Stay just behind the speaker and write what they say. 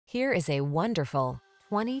Here is a wonderful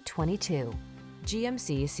 2022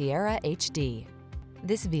 GMC Sierra HD.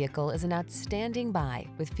 This vehicle is an outstanding buy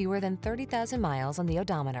with fewer than 30,000 miles on the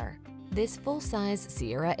odometer. This full-size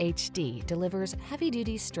Sierra HD delivers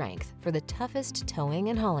heavy-duty strength for the toughest towing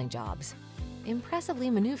and hauling jobs. Impressively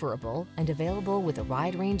maneuverable and available with a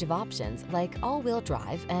wide range of options like all-wheel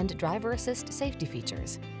drive and driver assist safety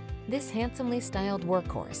features. This handsomely styled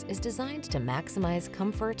workhorse is designed to maximize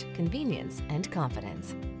comfort, convenience, and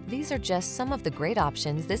confidence. These are just some of the great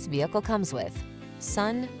options this vehicle comes with: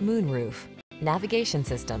 sun, moonroof, navigation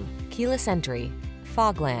system, keyless entry,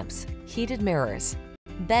 fog lamps, heated mirrors,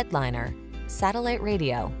 bed liner, satellite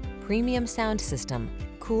radio, premium sound system,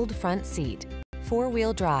 cooled front seat,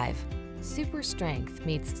 four-wheel drive. Super strength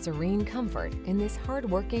meets serene comfort in this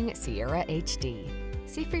hard-working Sierra HD.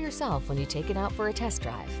 See for yourself when you take it out for a test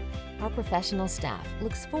drive. Our professional staff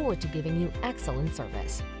looks forward to giving you excellent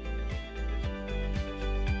service.